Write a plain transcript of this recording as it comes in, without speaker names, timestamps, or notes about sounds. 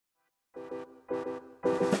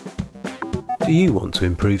Do you want to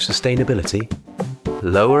improve sustainability,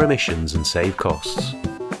 lower emissions and save costs?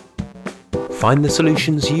 Find the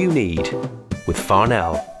solutions you need with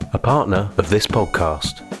Farnell, a partner of this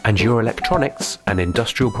podcast and your electronics and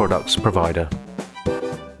industrial products provider.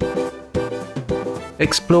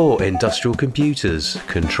 Explore industrial computers,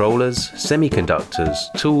 controllers, semiconductors,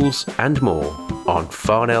 tools and more on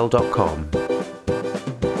farnell.com.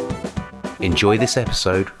 Enjoy this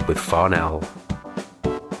episode with Farnell.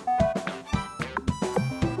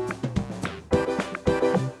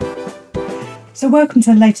 So welcome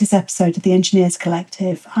to the latest episode of the Engineers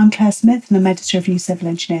Collective. I'm Claire Smith and I'm Editor of New Civil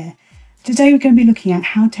Engineer. Today we're going to be looking at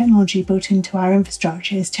how technology built into our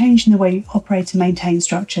infrastructure is changing the way we operate and maintain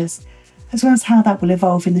structures, as well as how that will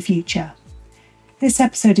evolve in the future. This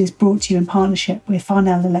episode is brought to you in partnership with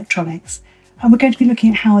Farnell Electronics, and we're going to be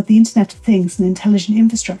looking at how the Internet of Things and intelligent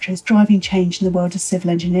infrastructure is driving change in the world of civil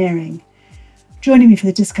engineering. Joining me for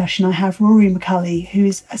the discussion I have Rory McCulley, who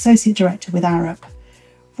is Associate Director with Arup.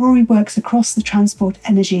 Rory works across the transport,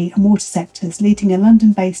 energy and water sectors, leading a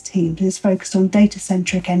London-based team that is focused on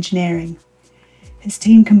data-centric engineering. His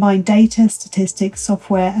team combine data, statistics,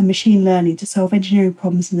 software and machine learning to solve engineering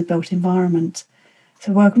problems in the built environment.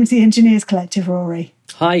 So welcome to the Engineers Collective, Rory.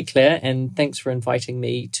 Hi, Claire, and thanks for inviting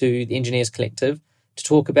me to the Engineers Collective to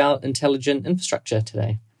talk about intelligent infrastructure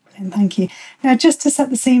today. Thank you. Now, just to set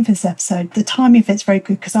the scene for this episode, the timing of it's very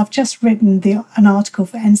good because I've just written an article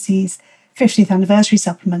for NC's 50th anniversary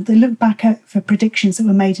supplement. They look back for predictions that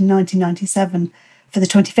were made in 1997 for the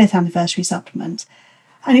 25th anniversary supplement.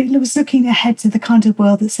 And it was looking ahead to the kind of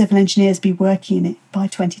world that civil engineers be working in by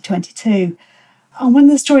 2022. And one of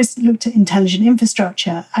the stories looked at intelligent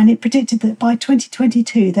infrastructure, and it predicted that by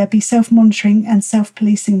 2022 there'd be self-monitoring and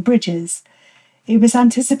self-policing bridges. It was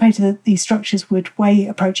anticipated that these structures would weigh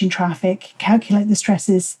approaching traffic, calculate the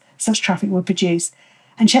stresses such traffic would produce,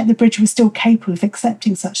 and check the bridge was still capable of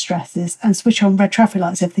accepting such stresses and switch on red traffic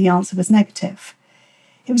lights if the answer was negative.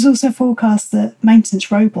 It was also forecast that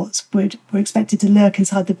maintenance robots were expected to lurk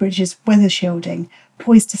inside the bridge's weather shielding,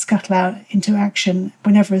 poised to scuttle out into action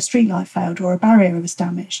whenever a streetlight failed or a barrier was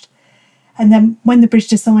damaged. And then when the bridge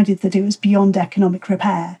decided that it was beyond economic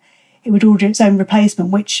repair, it would order its own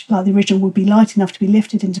replacement, which, like the original, would be light enough to be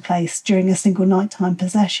lifted into place during a single nighttime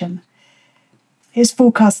possession. It's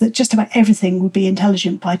forecast that just about everything would be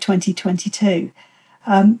intelligent by 2022.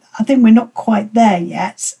 I think we're not quite there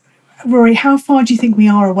yet. Rory, how far do you think we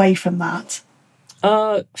are away from that?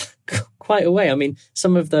 Quite a way. I mean,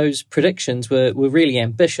 some of those predictions were really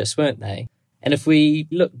ambitious, weren't they? And if we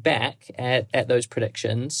look back at those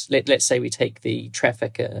predictions, let's say we take the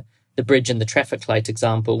bridge and the traffic light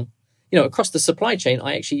example, across the supply chain,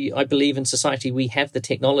 I believe in society we have the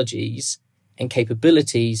technologies and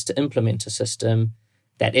capabilities to implement a system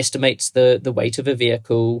that estimates the weight of a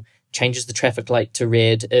vehicle, changes the traffic light to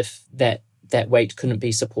red if that weight couldn't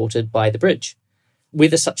be supported by the bridge.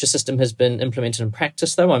 Whether such a system has been implemented in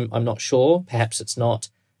practice, though, I'm not sure. Perhaps it's not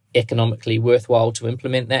economically worthwhile to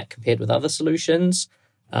implement that compared with other solutions.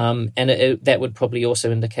 And that would probably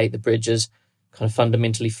also indicate the bridge is kind of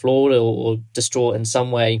fundamentally flawed or distraught in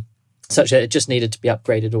some way, such that it just needed to be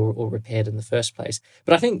upgraded or repaired in the first place.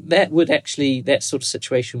 But I think that sort of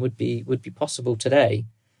situation would be possible today.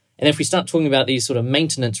 And if we start talking about these sort of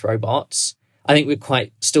maintenance robots, I think we're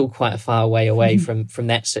still quite a far way away from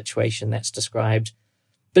that situation that's described.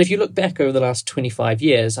 But if you look back over the last 25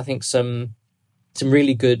 years, I think some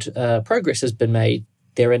really good progress has been made.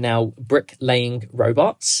 There are now brick-laying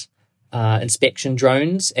robots, inspection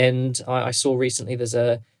drones, and I saw recently there's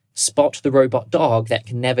a Spot the robot dog that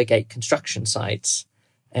can navigate construction sites.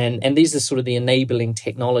 And these are sort of the enabling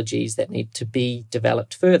technologies that need to be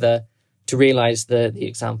developed further to realize the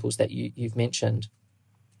examples that you've mentioned.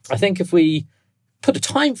 I think if we put a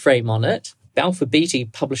time frame on it, Balfour Beatty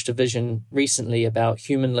published a vision recently about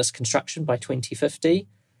humanless construction by 2050.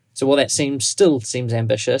 So while that still seems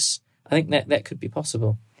ambitious, I think that could be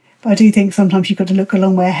possible. But I do think sometimes you've got to look a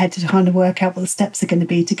long way ahead to kind of work out what the steps are going to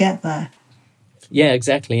be to get there. Yeah,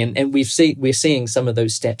 exactly. And we're seeing some of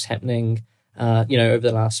those steps happening, over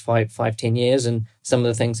the last 5-10 years, and some of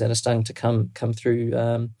the things that are starting to come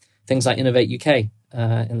through things like Innovate UK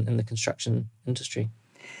in the construction industry.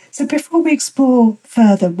 So before we explore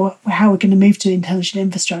further how we're going to move to intelligent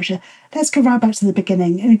infrastructure, let's go right back to the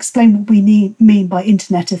beginning and explain what we mean by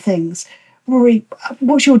Internet of Things. Rory,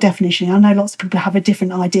 what's your definition? I know lots of people have a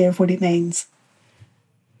different idea of what it means.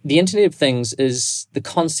 The Internet of Things is the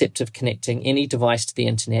concept of connecting any device to the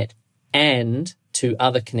internet and to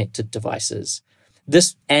other connected devices.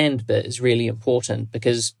 This "and" bit is really important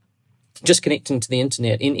because just connecting to the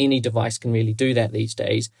internet, in any device can really do that these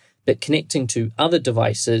days. But connecting to other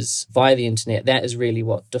devices via the internet, that is really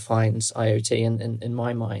what defines IoT in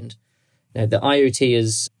my mind. Now, the IoT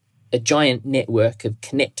is a giant network of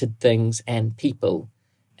connected things and people,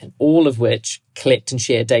 and all of which collect and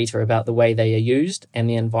share data about the way they are used and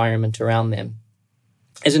the environment around them.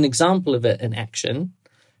 As an example of it in action,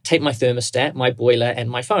 take my thermostat, my boiler, and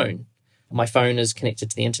my phone. My phone is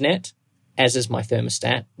connected to the internet, as is my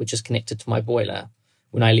thermostat, which is connected to my boiler.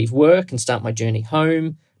 When I leave work and start my journey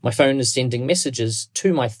home, my phone is sending messages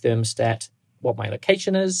to my thermostat, what my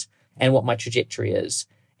location is and what my trajectory is.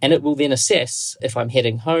 And it will then assess if I'm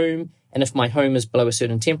heading home, and if my home is below a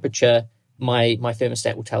certain temperature, my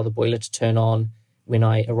thermostat will tell the boiler to turn on. When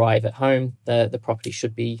I arrive at home, the property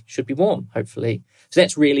should be warm, hopefully. So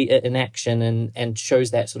that's really it in action, and shows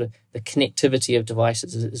that sort of the connectivity of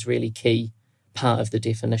devices is really key part of the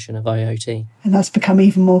definition of IoT. And that's become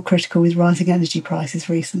even more critical with rising energy prices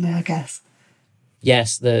recently, I guess.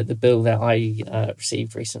 Yes, the bill that I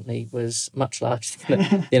received recently was much larger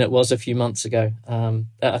than it was a few months ago.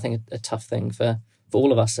 I think a tough thing for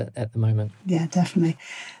all of us at the moment. Yeah, definitely.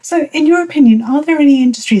 So in your opinion, are there any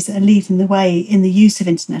industries that are leading the way in the use of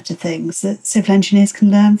Internet of Things that civil engineers can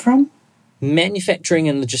learn from? Manufacturing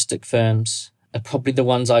and logistic firms are probably the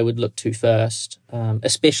ones I would look to first,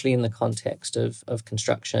 especially in the context of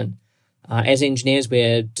construction. As engineers,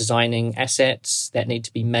 we're designing assets that need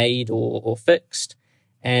to be made or fixed.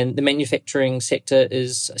 And the manufacturing sector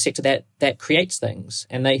is a sector that creates things.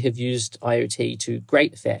 And they have used IoT to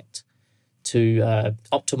great effect to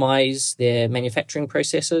optimize their manufacturing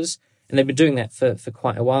processes. And they've been doing that for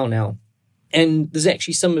quite a while now. And there's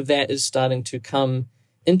actually some of that is starting to come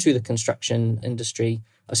into the construction industry.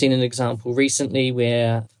 I've seen an example recently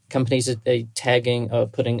where companies are tagging or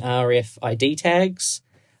putting RFID tags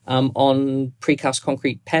on precast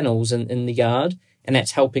concrete panels in the yard, and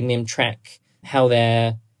that's helping them track how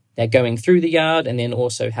they're going through the yard, and then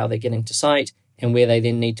also how they're getting to site and where they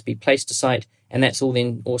then need to be placed to site. And that's all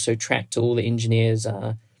then also tracked to all the engineers'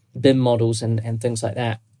 BIM models and things like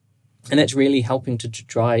that. And that's really helping to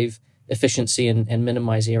drive efficiency and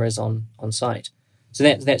minimize errors on site. So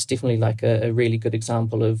that's definitely like a really good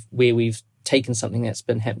example of where we've taken something that's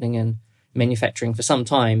been happening in manufacturing for some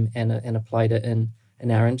time and applied it in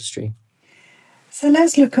our industry. So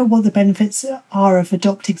let's look at what the benefits are of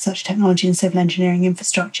adopting such technology in civil engineering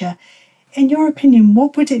infrastructure. In your opinion,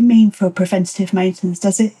 what would it mean for preventative maintenance?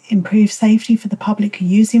 Does it improve safety for the public who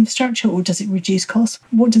use the infrastructure, or does it reduce costs?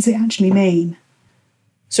 What does it actually mean?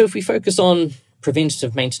 So if we focus on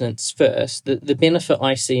preventative maintenance first, the benefit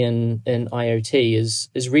I see in IoT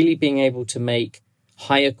is really being able to make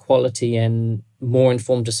higher quality and more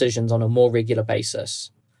informed decisions on a more regular basis.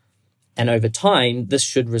 And over time, this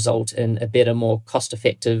should result in a better, more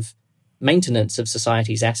cost-effective maintenance of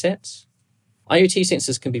society's assets. IoT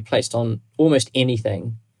sensors can be placed on almost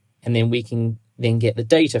anything, and then we can then get the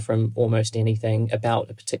data from almost anything about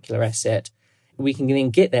a particular asset. We can then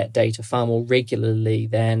get that data far more regularly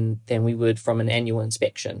than we would from an annual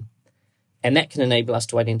inspection. And that can enable us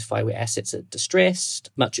to identify where assets are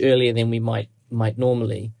distressed much earlier than we might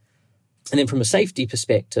normally. And then from a safety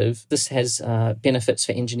perspective, this has benefits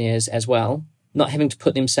for engineers as well, not having to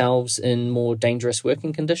put themselves in more dangerous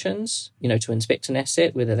working conditions, to inspect an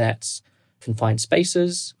asset, whether that's confined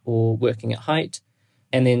spaces or working at height.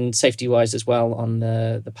 And then safety-wise as well on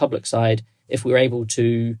the public side, if we're able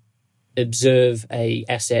to observe a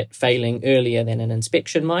asset failing earlier than an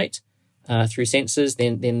inspection might through sensors,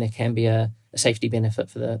 then there can be a safety benefit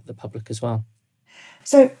for the public as well.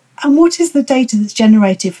 So, and what is the data that's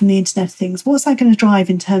generated from the Internet of Things? What's that going to drive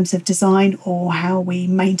in terms of design or how we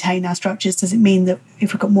maintain our structures? Does it mean that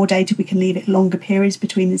if we've got more data, we can leave it longer periods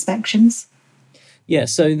between inspections? Yeah,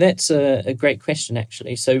 so that's a great question,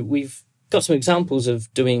 actually. So we've got some examples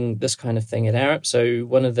of doing this kind of thing at Arup. So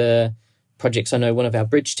one of the projects I know one of our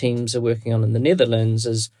bridge teams are working on in the Netherlands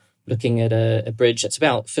is looking at a bridge that's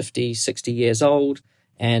about 50, 60 years old,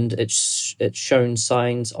 and it's shown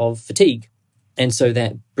signs of fatigue. And so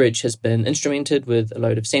that bridge has been instrumented with a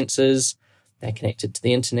load of sensors. They're connected to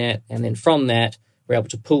the internet. And then from that, we're able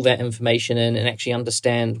to pull that information in and actually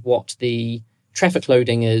understand what the traffic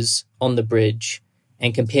loading is on the bridge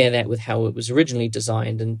and compare that with how it was originally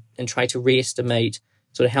designed and try to re-estimate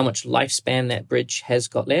sort of how much lifespan that bridge has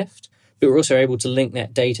got left. But we're also able to link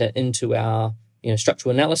that data into our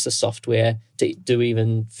structural analysis software to do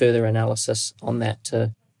even further analysis on that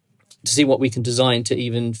to see what we can design to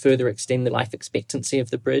even further extend the life expectancy of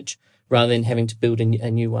the bridge rather than having to build a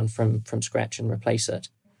new one from scratch and replace it.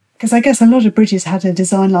 Because I guess a lot of bridges had a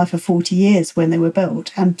design life of 40 years when they were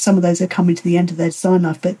built, and some of those are coming to the end of their design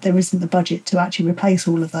life, but there isn't the budget to actually replace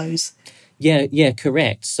all of those. Yeah,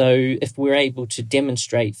 correct. So if we're able to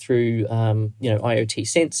demonstrate through, IoT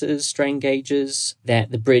sensors, strain gauges,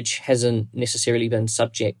 that the bridge hasn't necessarily been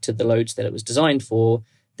subject to the loads that it was designed for,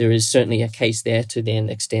 there is certainly a case there to then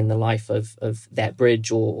extend the life of that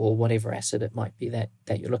bridge or whatever asset it might be that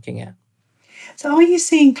you're looking at. So are you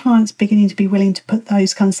seeing clients beginning to be willing to put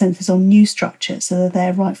those kind of sensors on new structures so that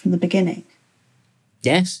they're right from the beginning?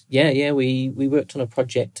 Yes, yeah. We worked on a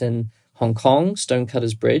project in Hong Kong,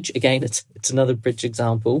 Stonecutters Bridge. Again, it's another bridge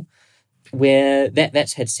example where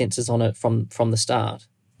that's had sensors on it from the start.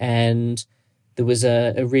 And there was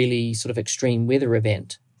a really sort of extreme weather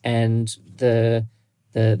event. And the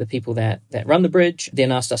people that run the bridge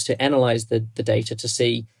then asked us to analyze the data to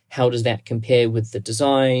see how does that compare with the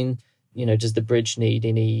design. Does the bridge need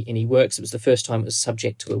any works? It was the first time it was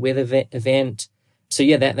subject to a weather event. So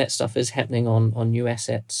yeah, that stuff is happening on new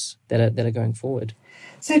assets that are going forward.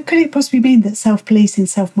 So could it possibly mean that self-policing,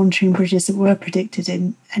 self-monitoring bridges that were predicted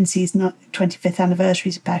in NC's 25th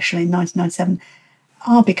anniversary special in 1997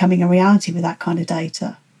 are becoming a reality with that kind of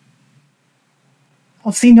data?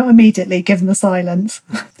 Obviously not immediately, given the silence.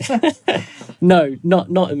 No,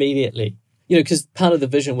 not immediately. Because part of the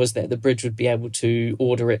vision was that the bridge would be able to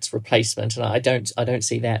order its replacement, and I don't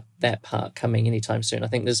see that part coming anytime soon. I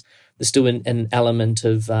think there's still an element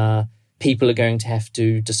of people are going to have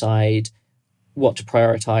to decide what to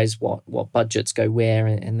prioritize, what budgets go where,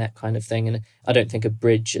 and that kind of thing. And I don't think a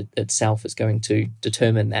bridge itself is going to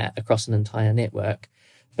determine that across an entire network.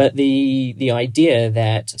 But the idea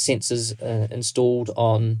that sensors installed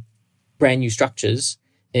on brand new structures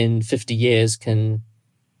in 50 years can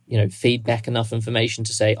feed back enough information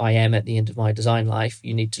to say, I am at the end of my design life,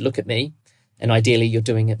 you need to look at me. And ideally, you're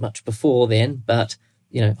doing it much before then. But,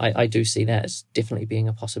 I do see that as definitely being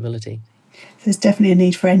a possibility. There's definitely a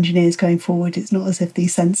need for engineers going forward. It's not as if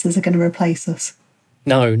these sensors are going to replace us.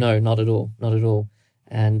 No, not at all. Not at all.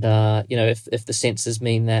 And, if the sensors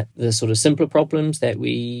mean that the sort of simpler problems that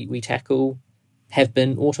we tackle have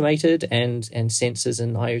been automated and sensors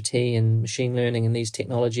and IoT and machine learning and these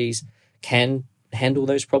technologies can handle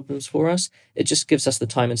those problems for us, it just gives us the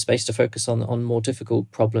time and space to focus on more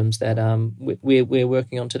difficult problems that we're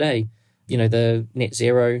working on today. The net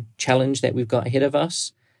zero challenge that we've got ahead of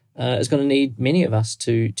us is going to need many of us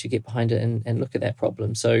to get behind it and look at that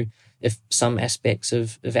problem. So if some aspects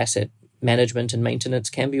of asset management and maintenance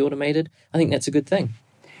can be automated, I think that's a good thing.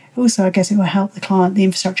 Also, I guess it will help the client, the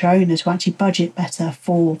infrastructure owner, to actually budget better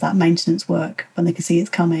for that maintenance work when they can see it's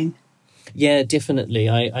coming. Yeah, definitely.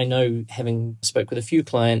 I know, having spoke with a few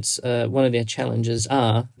clients, one of their challenges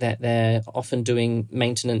are that they're often doing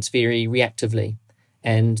maintenance very reactively,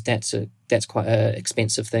 and that's quite an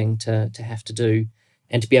expensive thing to have to do.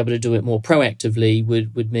 And to be able to do it more proactively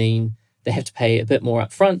would mean they have to pay a bit more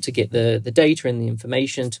upfront to get the data and the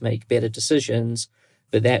information to make better decisions.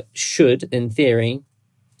 But that should, in theory,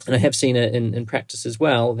 and I have seen it in practice as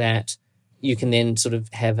well, that you can then sort of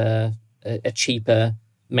have a cheaper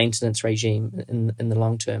maintenance regime in the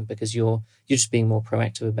long term because you're just being more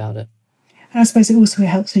proactive about it. And I suppose it also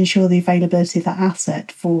helps ensure the availability of that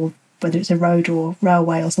asset for whether it's a road or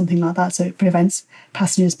railway or something like that, so it prevents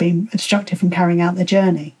passengers being obstructed from carrying out their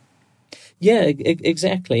journey. Yeah,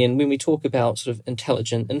 exactly. And when we talk about sort of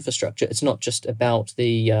intelligent infrastructure, it's not just about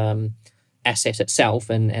the asset itself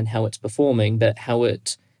and how it's performing, but how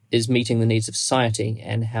it is meeting the needs of society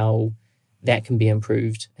and how that can be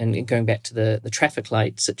improved. And going back to the traffic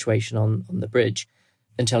light situation on the bridge,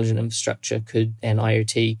 intelligent infrastructure and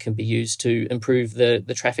IoT can be used to improve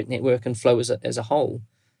the traffic network and flow as a whole.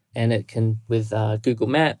 And it can, with Google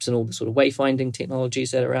Maps and all the sort of wayfinding technologies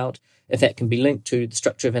that are out, if that can be linked to the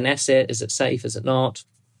structure of an asset, is it safe, is it not?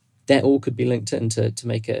 That all could be linked in to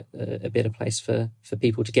make it a better place for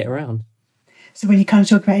people to get around. So when you kind of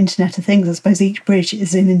talk about Internet of Things, I suppose each bridge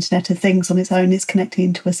is an Internet of Things on its own. It's connecting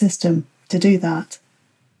into a system to do that.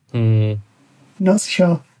 Not so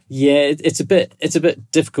sure. Yeah, it's a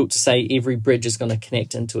bit difficult to say every bridge is going to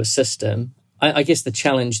connect into a system. I guess the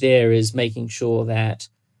challenge there is making sure that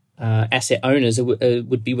asset owners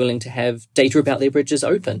would be willing to have data about their bridges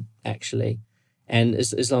open, actually. And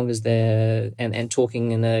as long as they're and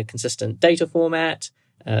talking in a consistent data format,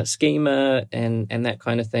 schema, and that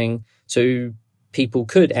kind of thing. So people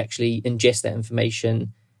could actually ingest that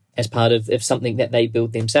information as part of something that they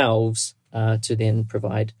build themselves to then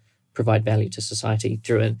provide value to society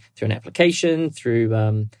through an application, through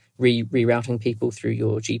rerouting people through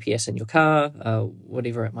your GPS in your car,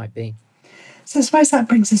 whatever it might be. So I suppose that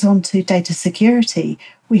brings us on to data security.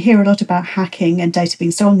 We hear a lot about hacking and data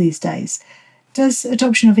being stolen these days. Does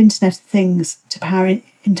adoption of Internet of Things to power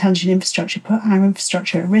intelligent infrastructure put our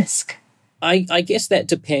infrastructure at risk? I guess that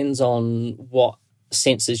depends on what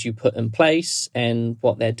sensors you put in place and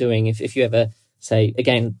what they're doing. If you have a, say,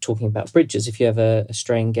 again, talking about bridges, if you have a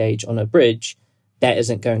strain gauge on a bridge, that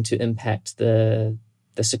isn't going to impact the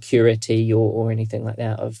security or anything like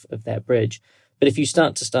that of that bridge. But if you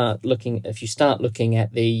start looking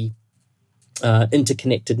at the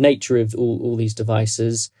interconnected nature of all these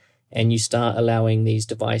devices, and you start allowing these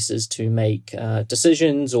devices to make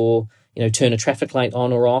decisions or turn a traffic light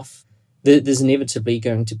on or off, there's inevitably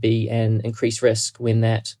going to be an increased risk when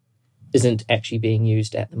that isn't actually being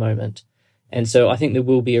used at the moment. And so I think there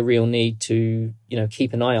will be a real need to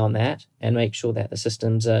keep an eye on that and make sure that the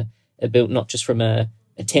systems are built not just from a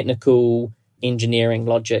technical engineering,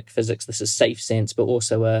 logic, physics, this is safe sense, but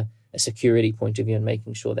also a security point of view, and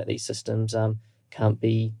making sure that these systems can't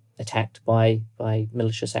be attacked by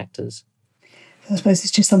malicious actors. I suppose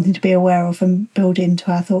it's just something to be aware of and build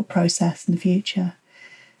into our thought process in the future.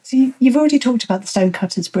 So you've already talked about the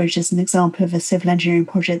Stonecutters Bridge as an example of a civil engineering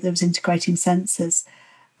project that was integrating sensors.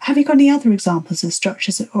 Have you got any other examples of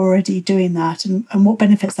structures that are already doing that, and what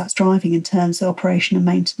benefits that's driving in terms of operation and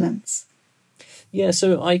maintenance? Yeah,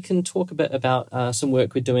 so I can talk a bit about some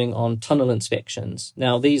work we're doing on tunnel inspections.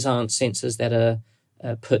 Now, these aren't sensors that are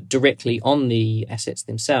put directly on the assets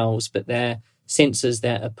themselves, but they're sensors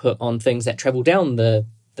that are put on things that travel down the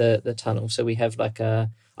tunnel. So we have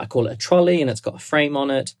I call it a trolley, and it's got a frame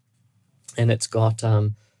on it, and it's got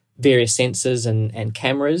various sensors and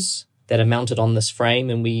cameras that are mounted on this frame,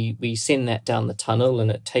 and we send that down the tunnel,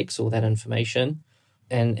 and it takes all that information.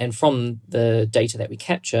 And from the data that we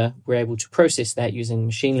capture, we're able to process that using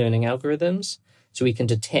machine learning algorithms. So we can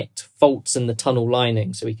detect faults in the tunnel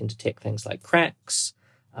lining. So we can detect things like cracks,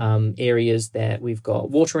 areas that we've got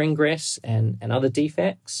water ingress and other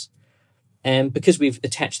defects. And because we've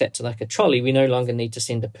attached that to like a trolley, we no longer need to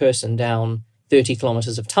send a person down 30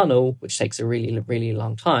 kilometers of tunnel, which takes a really, really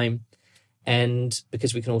long time. And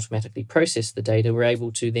because we can automatically process the data, we're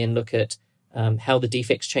able to then look at how the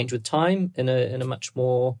defects change with time in a much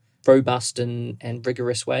more robust and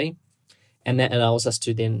rigorous way. And that allows us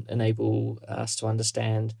to then enable us to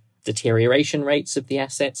understand deterioration rates of the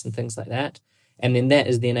assets and things like that. And then that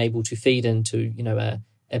is then able to feed into,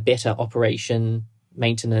 a better operation,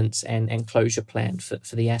 maintenance and closure plan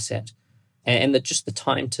for the asset. And just the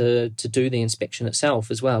time to do the inspection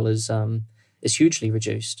itself as well is hugely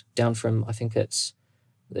reduced, down from, I think it's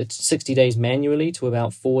 60 days manually to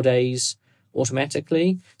about 4 days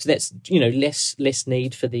automatically. So that's less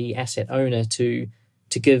need for the asset owner to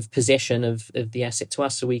give possession of the asset to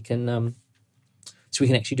us, so we can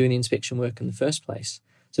actually do the inspection work in the first place.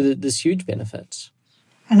 So there's huge benefits.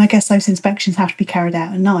 And I guess those inspections have to be carried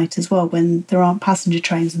out at night as well, when there aren't passenger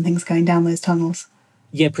trains and things going down those tunnels.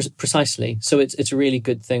 Yeah, precisely. So it's a really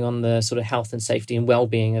good thing on the sort of health and safety and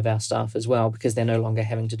well-being of our staff as well, because they're no longer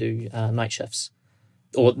having to do night shifts,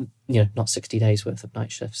 or not 60 days worth of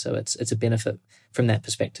night shifts. So it's a benefit from that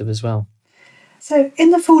perspective as well. So in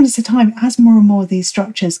the fullness of time, as more and more of these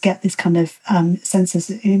structures get this kind of sensors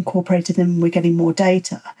incorporated and we're getting more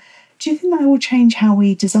data, do you think that will change how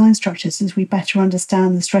we design structures as we better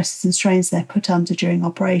understand the stresses and strains they're put under during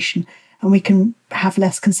operation, and we can have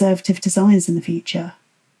less conservative designs in the future?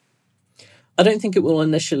 I don't think it will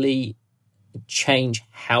initially change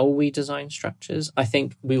how we design structures. I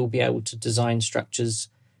think we will be able to design structures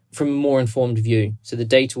from a more informed view. So the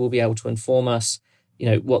data will be able to inform us,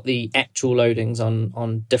 what the actual loadings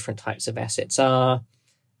on different types of assets are,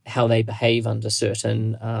 how they behave under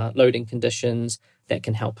certain loading conditions. That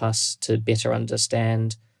can help us to better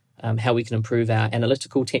understand how we can improve our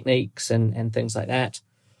analytical techniques and things like that.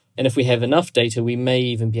 And if we have enough data, we may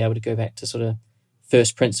even be able to go back to sort of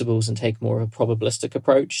first principles and take more of a probabilistic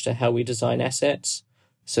approach to how we design assets.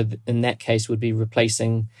 So in that case, would be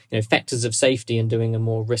replacing factors of safety and doing a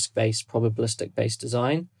more risk-based, probabilistic-based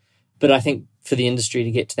design. But I think for the industry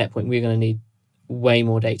to get to that point, we're going to need way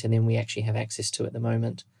more data than we actually have access to at the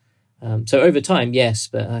moment. So over time, yes,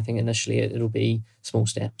 but I think initially it'll be small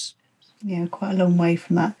steps. Yeah, quite a long way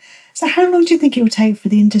from that. So how long do you think it will take for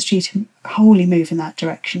the industry to wholly move in that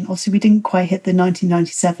direction? Obviously, we didn't quite hit the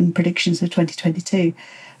 1997 predictions of 2022,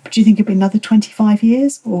 but do you think it'll be another 25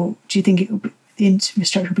 years? Or do you think the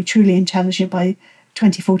infrastructure will be truly intelligent by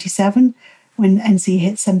 2047 when NC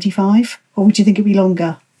hits 75? Or would you think it'll be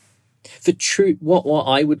longer? For what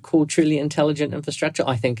I would call truly intelligent infrastructure,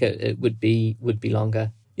 I think it would be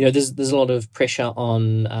longer. There's a lot of pressure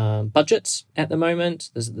on budgets at the moment.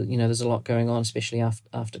 There's a lot going on, especially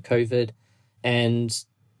after COVID, And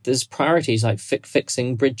there's priorities like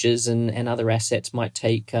fixing bridges and other assets might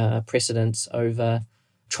take precedence over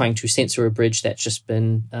trying to censor a bridge that's just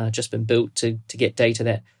been built to get data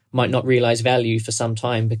that might not realize value for some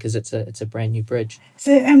time because it's a brand new bridge.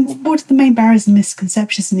 So, what are the main barriers and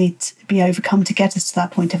misconceptions that need to be overcome to get us to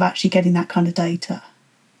that point of actually getting that kind of data?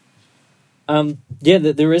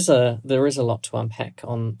 There is a lot to unpack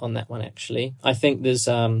on that one. Actually, I think there's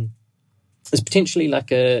potentially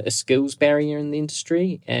like a skills barrier in the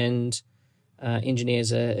industry, and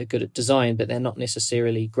engineers are good at design, but they're not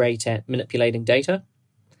necessarily great at manipulating data,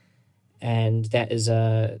 and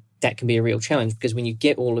that can be a real challenge because when you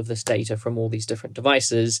get all of this data from all these different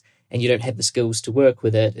devices and you don't have the skills to work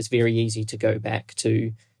with it, it's very easy to go back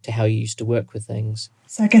to how you used to work with things.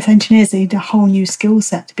 So I guess engineers need a whole new skill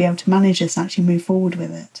set to be able to manage this and actually move forward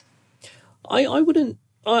with it.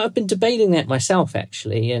 I've been debating that myself,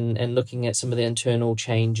 actually, and looking at some of the internal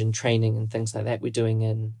change and training and things like that we're doing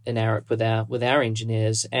in Arup with our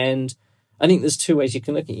engineers. And I think there's two ways you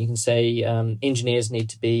can look at it. You can say engineers need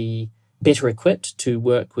to be better equipped to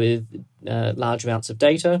work with large amounts of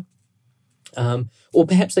data, or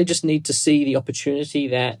perhaps they just need to see the opportunity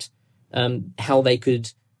that how they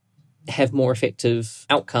could have more effective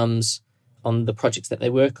outcomes on the projects that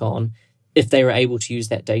they work on if they were able to use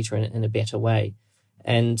that data in a better way.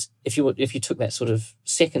 And if you took that sort of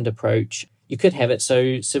second approach, you could have it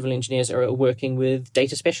so civil engineers are working with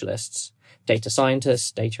data specialists, data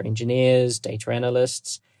scientists, data engineers, data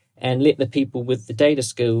analysts, and let the people with the data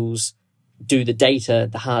skills do the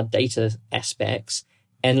hard data aspects,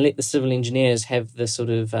 and let the civil engineers have the sort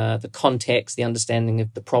of the context, the understanding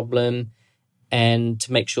of the problem, and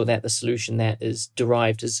to make sure that the solution that is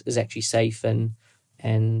derived is actually safe and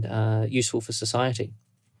useful for society.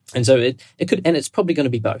 And so it could, and it's probably going to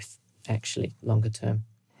be both, actually, longer term.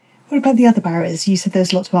 What about the other barriers? You said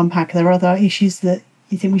there's a lot to unpack. Are there other issues that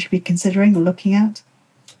you think we should be considering or looking at?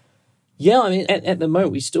 Yeah, I mean, at the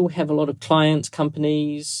moment, we still have a lot of clients,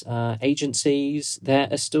 companies, agencies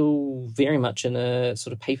that are still very much in a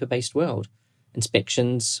sort of paper-based world.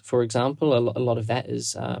 Inspections, for example, a lot of that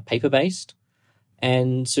is paper-based.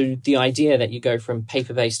 And so the idea that you go from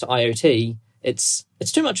paper-based to IoT, it's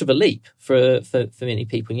too much of a leap for many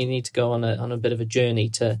people. You need to go on a bit of a journey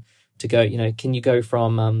to go, can you go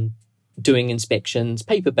from doing inspections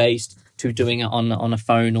paper-based to doing it on a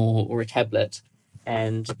phone or a tablet,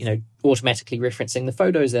 and automatically referencing the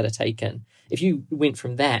photos that are taken. If you went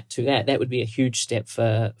from that to that would be a huge step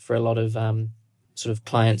for a lot of sort of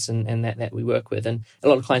clients and that we work with. And a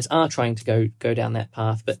lot of clients are trying to go down that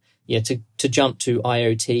path. But yeah, to jump to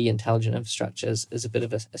IoT, intelligent infrastructures, is a bit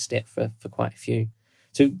of a step for quite a few.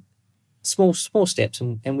 So small steps,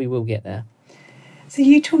 and we will get there. So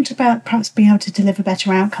you talked about perhaps being able to deliver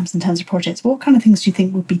better outcomes in terms of projects. What kind of things do you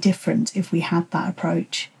think would be different if we had that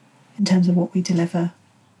approach in terms of what we deliver?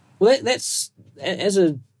 Well, that's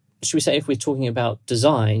should we say, if we're talking about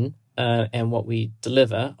design and what we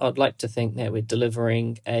deliver, I'd like to think that we're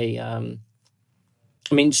delivering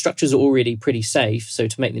structures are already pretty safe, so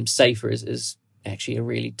to make them safer is actually a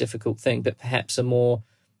really difficult thing, but perhaps a more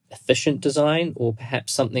efficient design, or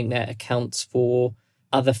perhaps something that accounts for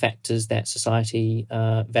other factors that society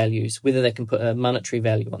values. Whether they can put a monetary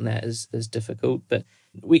value on that is difficult, but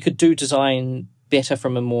we could do design better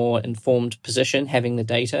from a more informed position, having the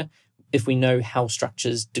data. If we know how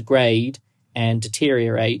structures degrade and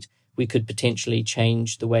deteriorate, we could potentially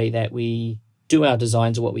change the way that we do our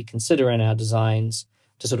designs, or what we consider in our designs,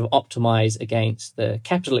 to sort of optimize against the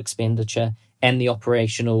capital expenditure and the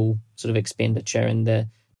operational sort of expenditure, and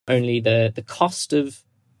the cost of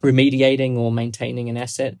remediating or maintaining an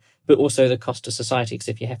asset, but also the cost to society. Because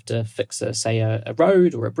if you have to fix a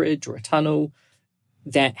road or a bridge or a tunnel,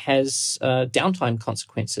 that has downtime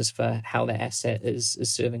consequences for how that asset is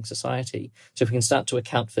serving society. So if we can start to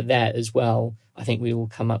account for that as well, I think we will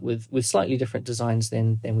come up with slightly different designs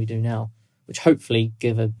than we do now, which hopefully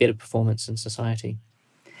give a better performance in society.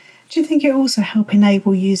 Do you think it also help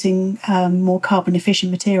enable using more carbon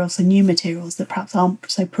efficient materials and new materials that perhaps aren't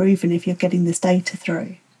so proven if you're getting this data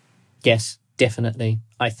through? Yes, definitely.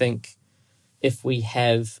 I think if we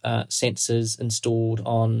have sensors installed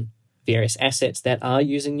on various assets that are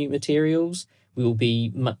using new materials, we will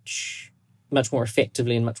be much more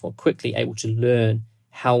effectively and much more quickly able to learn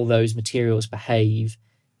how those materials behave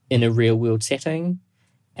in a real world setting.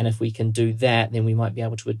 And if we can do that, then we might be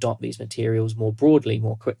able to adopt these materials more broadly,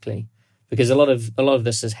 more quickly, because a lot of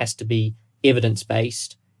this has to be evidence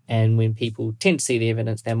based. And when people tend to see the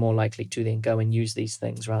evidence, they're more likely to then go and use these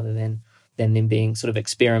things rather than them being sort of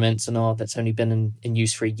experiments and that's only been in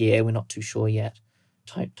use for a year, we're not too sure yet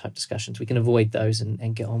type discussions. We can avoid those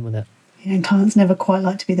and get on with it. And clients never quite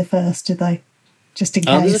like to be the first, do they? Just in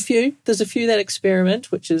case. There's a few that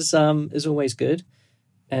experiment, which is always good.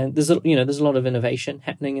 And there's a lot of innovation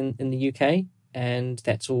happening in the UK, and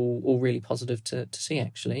that's all really positive to see.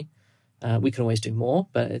 Actually, we can always do more,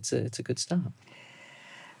 but it's a good start.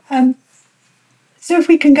 So if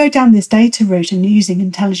we can go down this data route and using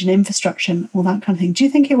intelligent infrastructure and all that kind of thing, do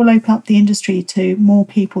you think it will open up the industry to more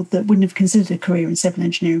people that wouldn't have considered a career in civil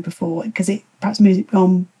engineering before, because it perhaps moves it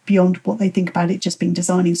on beyond what they think about it just being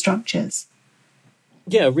designing structures?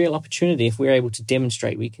 Yeah, a real opportunity. If we're able to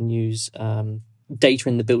demonstrate we can use data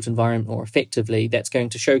in the built environment more effectively, that's going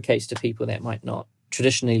to showcase to people that might not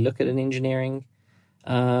traditionally look at an engineering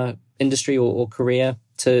industry or career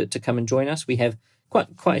to come and join us. We have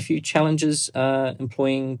quite a few challenges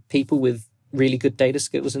employing people with really good data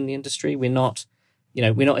skills in the industry. We're not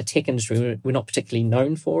a tech industry. We're not particularly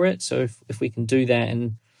known for it. So if we can do that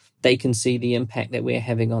and they can see the impact that we're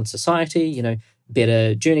having on society,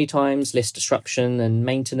 better journey times, less disruption and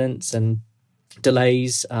maintenance and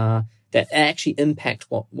delays that actually impact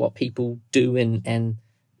what people do and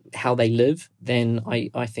how they live, then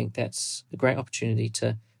I think that's a great opportunity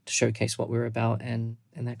to showcase what we're about and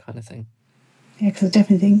that kind of thing. Yeah, because I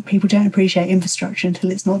definitely think people don't appreciate infrastructure until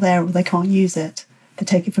it's not there or they can't use it. They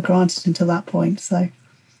take it for granted until that point. So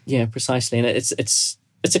yeah, precisely, and it's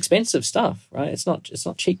expensive stuff, right? It's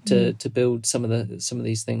not cheap to build some of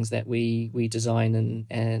these things that we design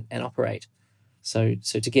and operate. So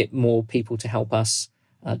to get more people to help us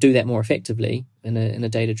do that more effectively in a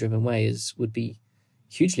data driven way would be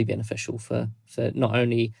hugely beneficial for not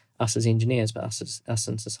only us as engineers but us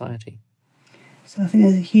in society. So I think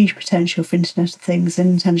there's a huge potential for Internet of Things and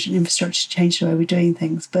intelligent infrastructure to change the way we're doing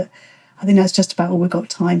things. But I think that's just about all we've got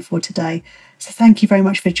time for today. So thank you very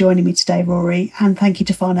much for joining me today, Rory, and thank you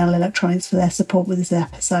to Farnell Electronics for their support with this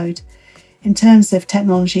episode. In terms of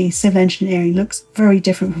technology, civil engineering looks very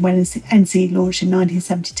different from when NCE launched in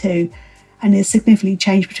 1972, and it's significantly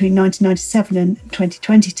changed between 1997 and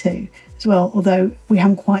 2022 as well, although we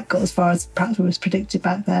haven't quite got as far as perhaps was predicted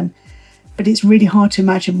back then. But it's really hard to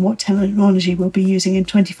imagine what technology we'll be using in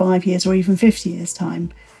 25 years or even 50 years'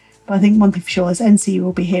 time. But I think one thing for sure is NCE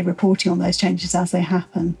will be here reporting on those changes as they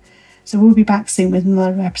happen. So we'll be back soon with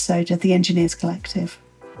another episode of the Engineers Collective.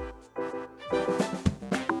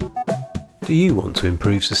 Do you want to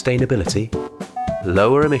improve sustainability,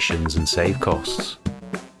 lower emissions and save costs?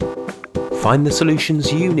 Find the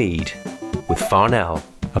solutions you need with Farnell,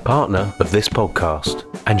 a partner of this podcast,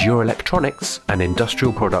 and your electronics and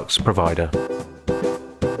industrial products provider.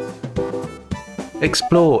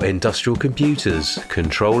 Explore industrial computers,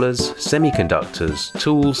 controllers, semiconductors,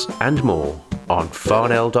 tools, and more on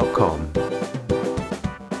farnell.com.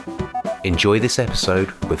 Enjoy this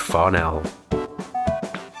episode with Farnell.